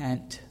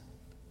repent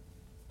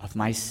of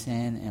my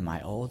sin and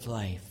my old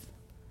life,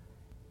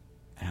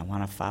 and I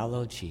want to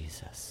follow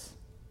Jesus.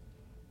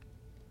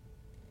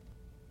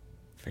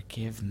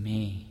 Forgive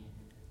me.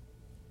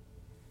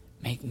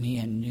 Make me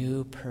a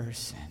new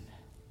person.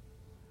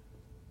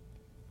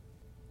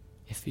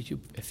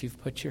 If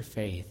you've put your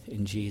faith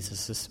in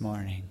Jesus this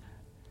morning,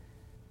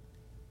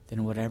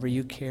 then whatever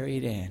you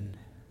carried in,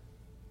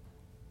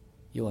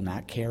 you will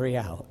not carry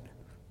out.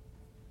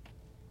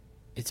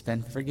 It's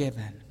been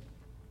forgiven.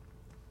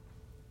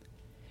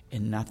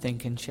 And nothing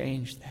can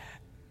change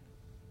that.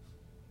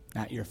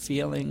 Not your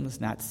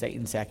feelings, not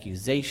Satan's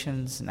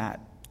accusations, not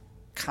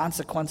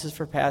consequences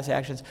for past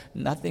actions.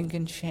 Nothing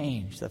can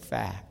change the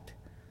fact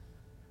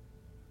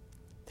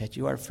that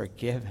you are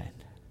forgiven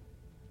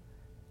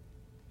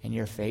and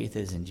your faith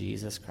is in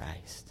Jesus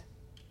Christ.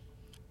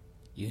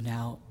 You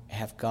now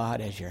have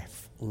God as your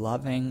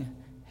loving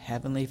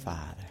Heavenly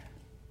Father.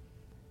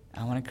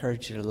 I want to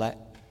encourage you to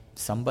let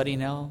somebody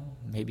know.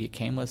 Maybe you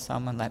came with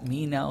someone. Let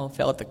me know.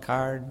 Fill out the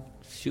card.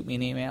 Shoot me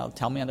an email.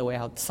 Tell me on the way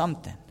out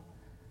something.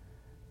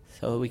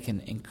 So we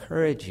can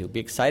encourage you, be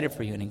excited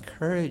for you, and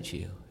encourage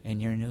you in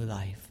your new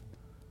life.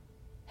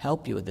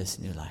 Help you with this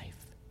new life.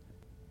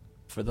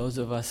 For those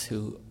of us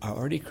who are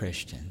already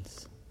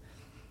Christians,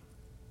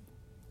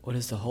 what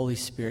is the Holy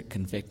Spirit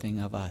convicting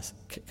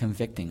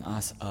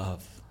us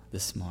of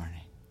this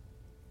morning?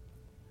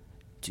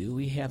 Do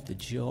we have the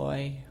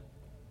joy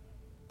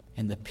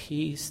and the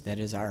peace that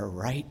is our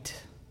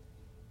right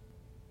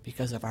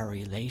because of our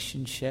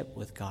relationship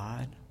with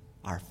God,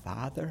 our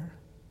Father,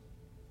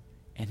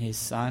 and His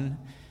Son,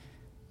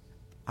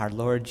 our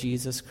Lord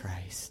Jesus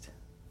Christ?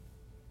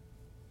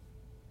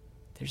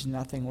 There's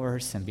nothing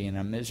worse than being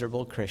a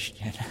miserable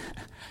Christian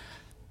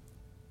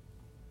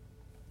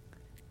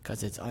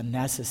because it's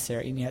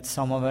unnecessary, and yet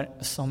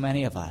so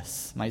many of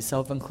us,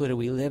 myself included,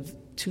 we live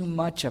too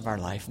much of our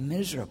life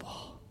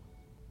miserable,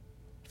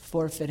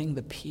 forfeiting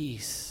the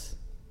peace.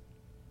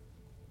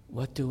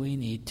 What do we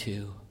need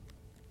to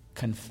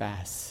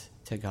confess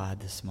to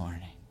God this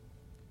morning?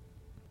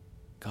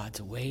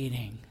 God's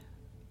waiting.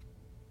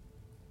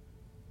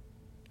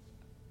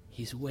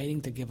 He's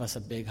waiting to give us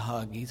a big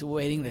hug. He's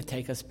waiting to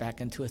take us back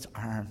into His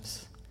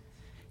arms.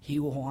 He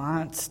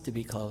wants to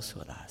be close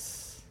with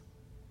us.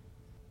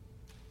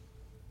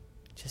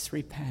 Just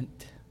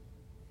repent.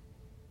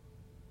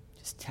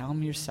 Just tell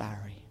Him you're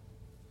sorry.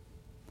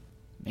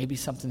 Maybe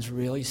something's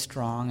really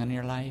strong in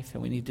your life,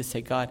 and we need to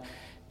say, God,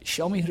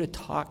 show me who to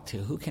talk to.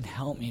 Who can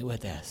help me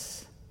with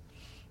this?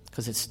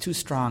 Because it's too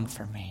strong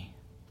for me.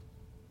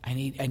 I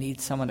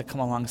need someone to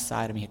come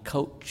alongside of me, a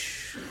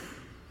coach,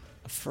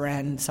 a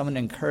friend, someone to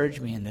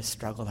encourage me in this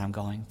struggle that I'm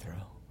going through.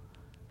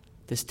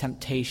 This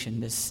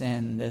temptation, this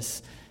sin,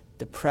 this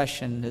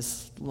depression,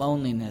 this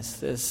loneliness,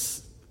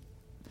 this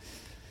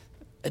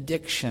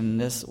addiction,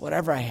 this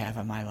whatever I have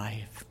in my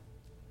life.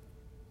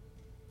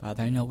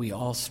 Father, I know we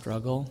all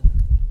struggle.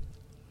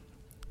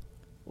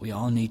 We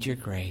all need your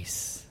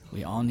grace.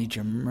 We all need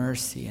your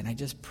mercy, and I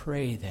just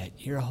pray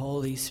that your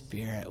Holy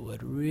Spirit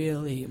would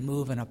really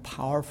move in a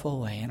powerful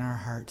way in our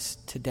hearts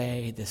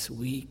today, this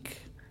week.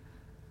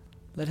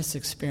 Let us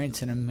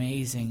experience an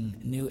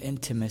amazing new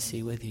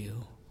intimacy with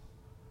you,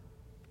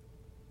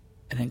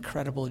 an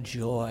incredible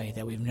joy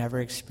that we've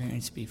never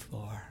experienced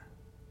before.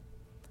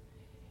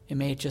 And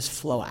may it just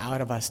flow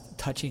out of us,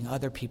 touching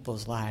other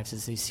people's lives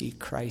as they see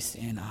Christ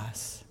in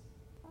us.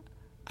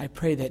 I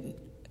pray that,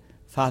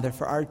 Father,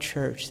 for our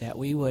church, that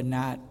we would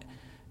not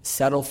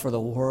settle for the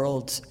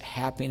world's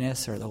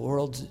happiness or the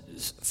world's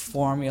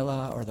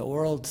formula or the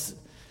world's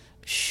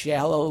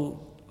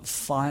shallow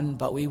fun,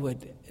 but we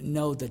would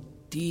know the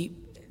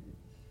deep,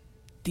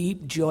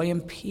 deep joy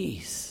and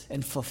peace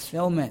and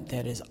fulfillment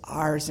that is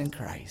ours in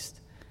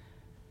Christ.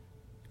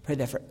 Pray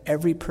that for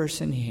every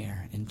person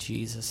here in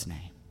Jesus'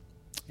 name.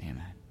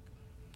 Amen.